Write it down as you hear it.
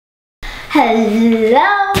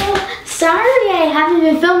Hello. Sorry I haven't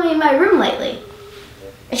been filming in my room lately.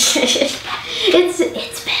 It's been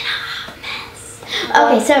a hot mess.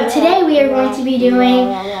 Okay, so today we are going to be doing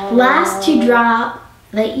last to drop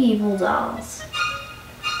the evil dolls.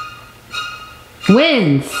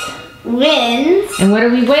 Wins. And what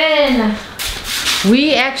do we win?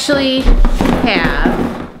 We actually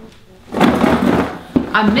have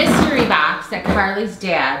a mystery box that Carlie's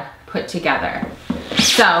dad put together.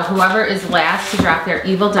 So whoever is last to drop their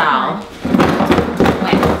evil doll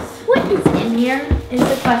wins. What is in here is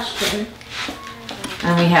the question.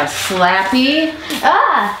 And we have Slappy.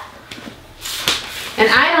 And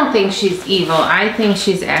I don't think she's evil. I think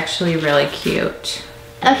she's actually really cute.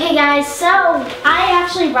 Okay guys, so I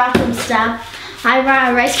actually brought some stuff. I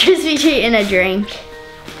brought a Rice Krispie treat and a drink.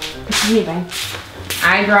 What's you bring?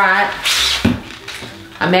 I brought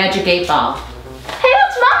a magic 8-ball. Hey,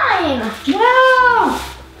 that's mine! Wow!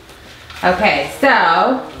 Okay,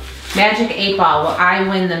 so magic 8-ball, will I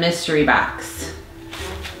win the mystery box?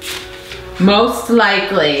 Most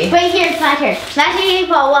likely. Wait, here, it's not here. Magic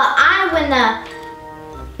 8-ball, well, I win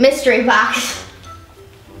the mystery box.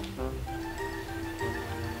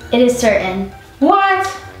 It is certain. What?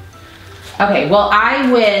 Okay, well,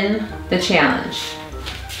 I win the challenge.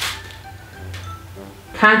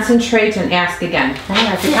 Concentrate and ask again. I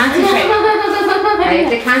have to concentrate. I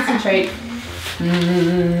have to concentrate.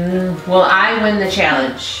 Will I win the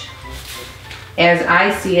challenge? As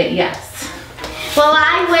I see it, yes. Well,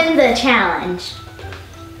 I win the challenge.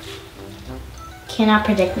 Cannot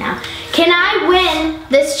predict now. Can I win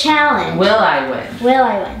this challenge? Will I win? Will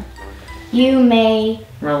I win? You may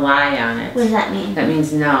rely on it. What does that mean? That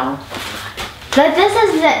means no. But this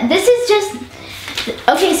is just,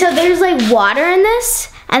 okay, so there's like water in this,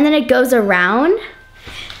 and then it goes around,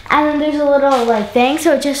 and then there's a little like thing,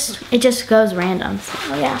 so it just goes random.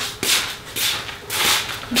 So yeah.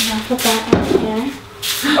 I'll put that right there.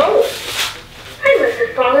 Oh, I must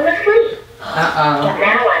have fallen asleep. Uh-oh.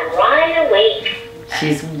 Now I'm wide awake.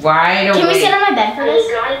 She's wide awake. Can we sit on my bed for this? Are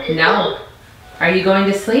you going to No. sleep? Are you going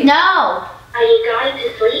to sleep? No. Are you going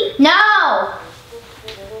to sleep? No.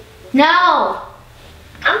 No.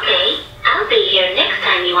 Okay, I'll be here next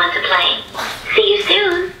time you want to play. See you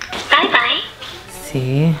soon. Bye-bye.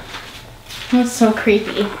 See? That's so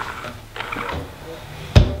creepy.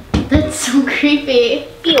 That's so creepy.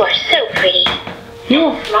 You are so pretty. You.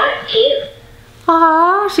 And smart, too.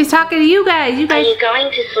 Oh, she's talking to you guys. You Are guys. you going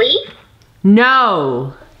to sleep?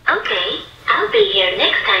 No. Okay, I'll be here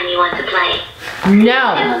next time you want to play.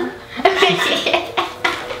 No.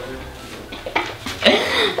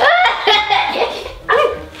 Oh,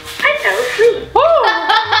 I fell asleep.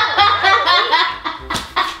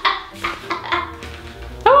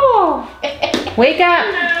 Oh. Wake up.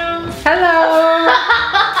 Hello.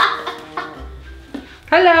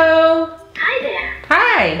 Hello. Hello. Hi there.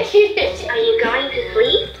 Hi. Are you going to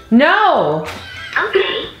sleep? No.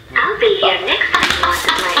 Okay, I'll be here next time you want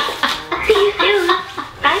to play. See you soon.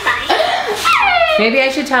 Bye-bye. Maybe I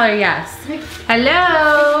should tell her yes.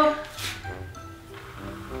 Hello.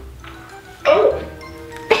 Oh,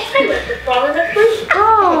 I must have fallen asleep.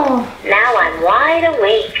 Oh. Now I'm wide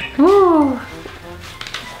awake. Ooh.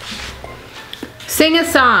 Sing a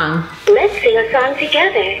song. Let's sing a song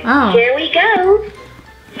together. Oh. Here we go.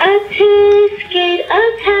 A tisket, a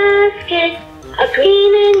tasket, a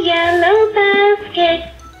green and yellow basket.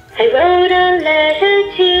 I wrote a letter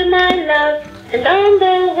to my love, and on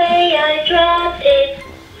the way I dropped it.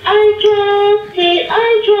 I dropped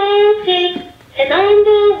it, and on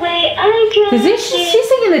the way I dropped it. Is she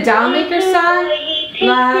singing the Doll Maker song?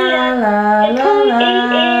 La la la la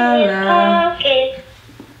la.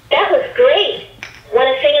 That was great. Want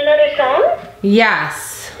to sing another song?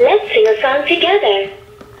 Yes. Let's sing a song together.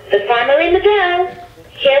 The Farmer in the Dell.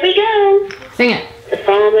 Here we go. Sing it. The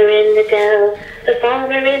farmer in the dell, the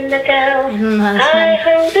farmer in the dell. I don't know this Hi one.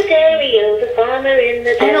 ho the dairy-o, the farmer in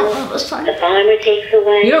the I don't dell. know this one. The farmer takes a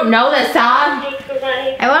wife. You don't know this song? Takes a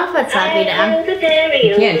wife. I want to put Slappy Hi ho down. the dairy-o.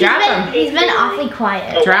 You can't drop him. He's been awfully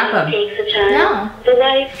quiet. The Drop wife him. takes a child. No. The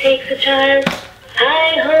wife takes a child.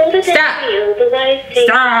 Hi ho the Stop. dairy-o, the wife takes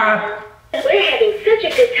Stop. a child. We're having such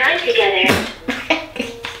a good time together.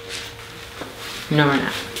 No, we're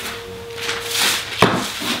not.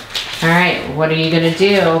 All right, what are you gonna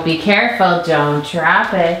do? Be careful, don't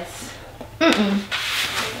drop it.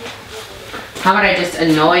 How about I just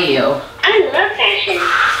annoy you? I love fashion.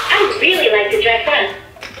 I really like to dress up.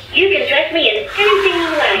 You can dress me in anything you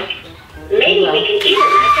like. Maybe we can even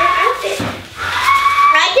match our outfits.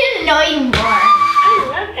 I can annoy you more. I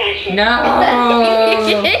love fashion. No.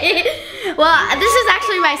 Well, this is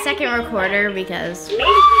actually my second recorder because Maybe we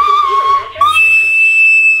can even match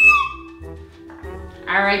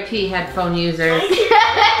R.I.P. headphone users.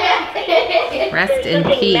 Rest in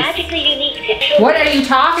Something peace. magically unique to What are you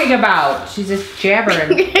talking about? She's just jabbering.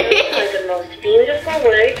 Those are the most beautiful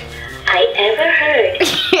words I ever heard.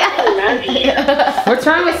 I love you. What's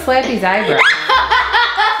wrong with Slappy's eyebrow?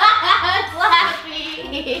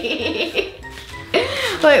 Slappy.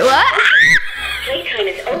 Wait, what? Playtime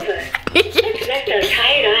is over. Let's rest our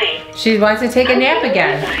tired eyes. She wants to take a nap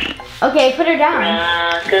again. Okay, put her down.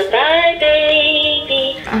 Rock-a-bye,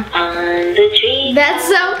 baby, on the tree. That's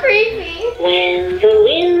so creepy. When the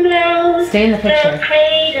wind blows, Stay in the picture. the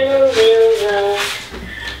cradle will rock.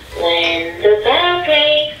 When the bough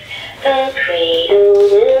breaks, the cradle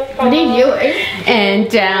will fall. What are you doing? And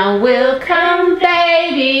down will come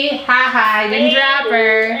baby. Ha ha, I didn't drop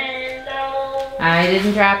her. I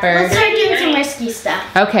didn't drop her. Let's start doing some risky stuff.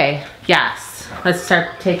 Okay, yes. Let's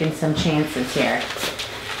start taking some chances here.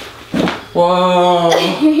 Whoa.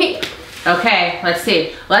 Okay, let's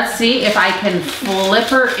see. Let's see if I can flip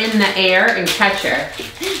her in the air and catch her.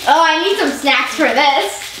 Oh, I need some snacks for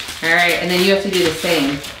this. All right, and then you have to do the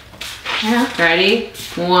same. Yeah. Ready?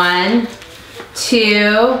 1,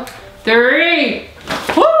 2, 3.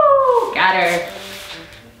 Woo! Got her.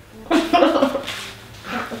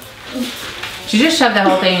 Did you just shove the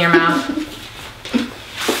whole thing in your mouth?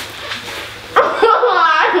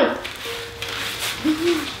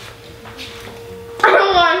 I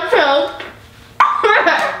don't want to.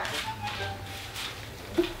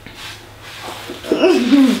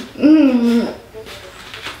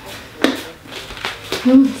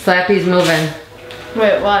 Slappy's moving.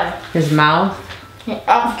 Wait, what? His mouth.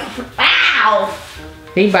 Oh, ow!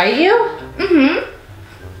 Did he bite you? Mm-hmm.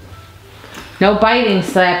 No biting,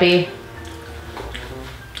 Slappy.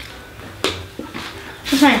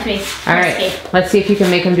 This might be All right, risky. let's see if you can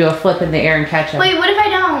make him do a flip in the air and catch him. Wait, what if I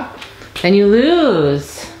don't? Then you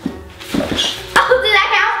lose. Oh, did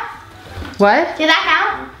that count? What? Did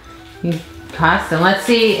that count? You tossed him. Let's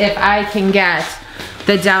see if I can get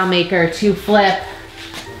the doll maker to flip.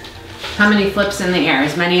 How many flips in the air?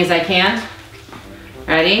 As many as I can.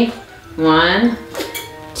 Ready? 1,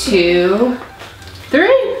 2, 3.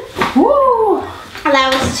 Woo!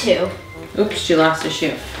 That was 2. Oops, she lost a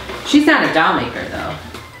shoe. She's not a doll maker though.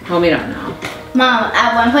 Well, we don't know. Mom,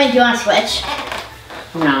 at one point, do you want to switch?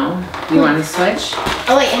 No. You want to switch?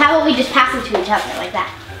 Oh wait, how about we just pass it to each other like that?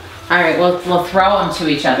 All right, we'll throw them to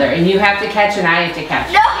each other, and you have to catch and I have to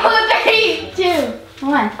catch. No, 3, 2,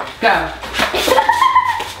 1. Go.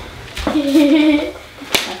 Okay.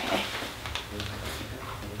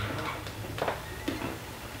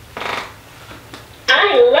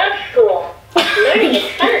 I love school. Learning is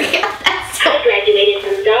fun. I graduated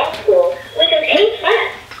from doll school with an A+.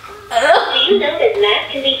 Do you know that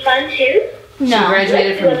math can be fun too? She No.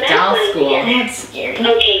 graduated from doll school. That's scary.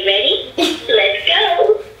 Okay, ready? Let's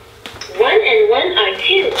go. 1 and 1 are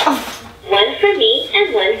 2. 1 for me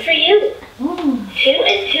and 1 for you. 2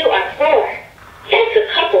 and 2 are 4. That's a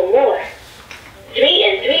couple more. 3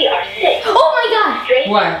 and 3 are 6. Oh my god! Straight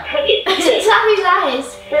What? and crooked It's 6. Slappy's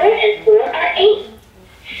eyes. 4 and 4 are 8.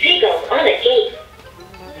 Seagulls on a gate.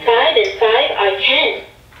 5 and 5 are 10.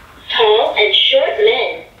 Tall and short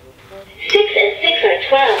men. 6 and 6 are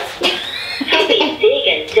 12. Puppies dig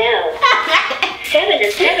and delve. 7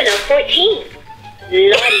 and 7 are 14. Naughty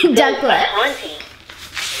goats are Douglas. haunting.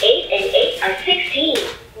 8 and 8 are 16.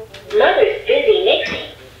 Mother's busy mixing.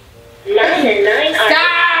 9 and 9 are...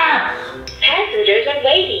 Stop! Passengers are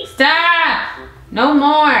waiting. Stop! No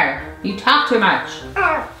more. You talk too much.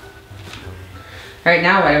 All right,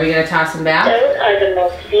 now what? Are we gonna toss them back? Those are the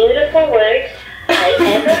most beautiful words I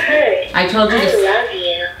ever heard. I told you I to. love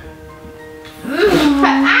you.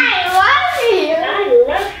 I love you! I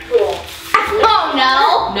love school. Oh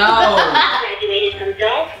no! No. I graduated from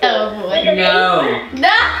doll school Oh, boy. with an No. A+.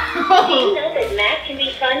 Do you No! know that math can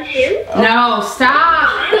be fun too? No,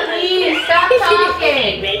 stop. Please, stop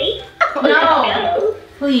talking. Ready? No. Go.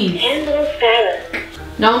 Please. 10 little sparrows.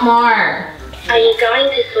 No more. Are you going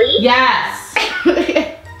to sleep? Yes.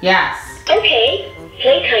 Yes. Okay.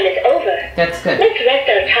 Playtime is over. That's good. Let's rest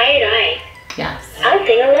our tired eyes. Yes. I'll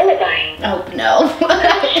sing a lullaby. Oh no.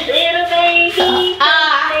 Hush, little baby, don't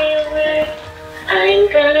say a word.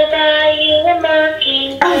 I'm gonna buy you a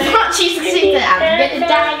mockingbird. She's sleeping. I'm gonna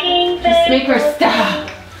die. Just make her stop.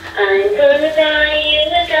 I'm gonna buy you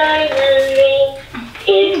a diamond ring.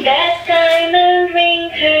 If that diamond ring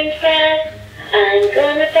turns fast, I'm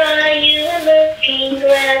gonna buy you a looking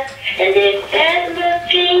glass. And if that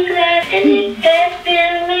looking glass, and if that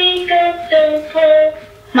billy goat don't float,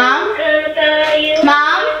 Mom? I'm gonna buy you a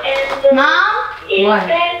Mom? envelope. Mom? If What?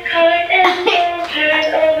 that card and don't turn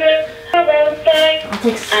over, I won't buy. I'll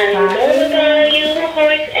take I'm gonna Slappy. buy you a horse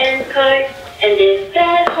horse and cart. And if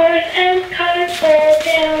that horse and cart fall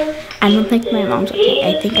down, I don't think my mom's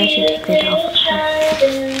okay. I think I should take the doll from her.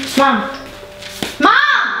 Mom!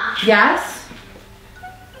 Mom! Yes?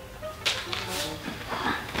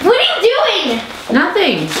 What are you doing?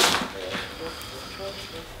 Nothing.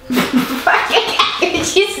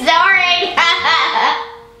 She's snoring.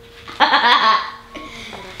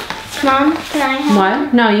 Mom, can I have her?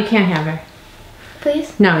 What? No, you can't have her.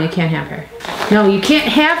 Please? No, you can't have her. No, you can't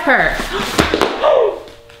have her.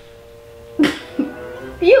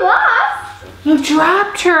 You lost. You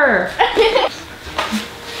dropped her.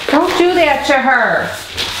 Don't do that to her.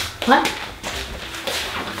 What?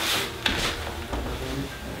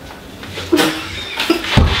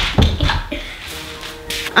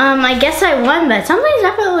 I guess I won, but something's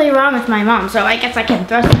definitely wrong with my mom, so I guess I can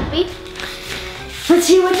throw Slappy. Let's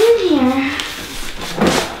see what's in here.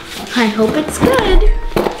 I hope it's good.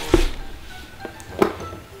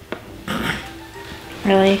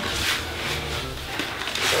 Really?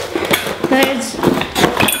 There's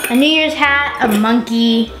a New Year's hat, a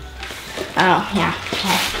monkey. Oh, yeah,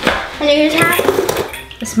 okay. A New Year's hat,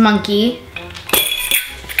 this monkey.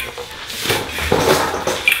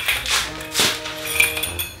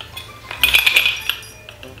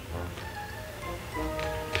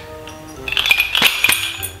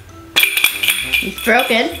 It's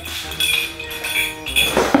broken.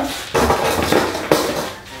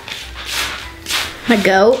 A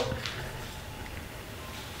goat.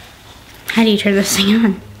 How do you turn this thing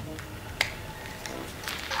on?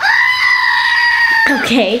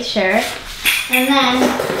 Okay, sure. And then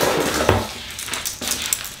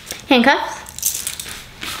handcuffs.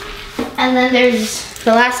 And then there's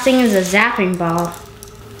the last thing is a zapping ball.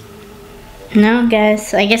 No,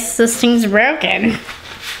 guys, I guess this thing's broken.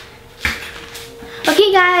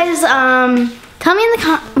 Okay, guys, tell me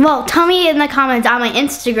in the comments on my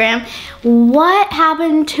Instagram what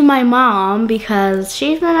happened to my mom, because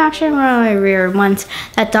she's been acting really weird once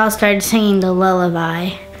that doll started singing the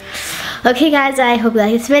lullaby. Okay, guys, I hope you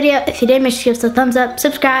liked this video. If you did, make sure to give us a thumbs up,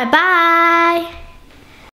 subscribe, bye!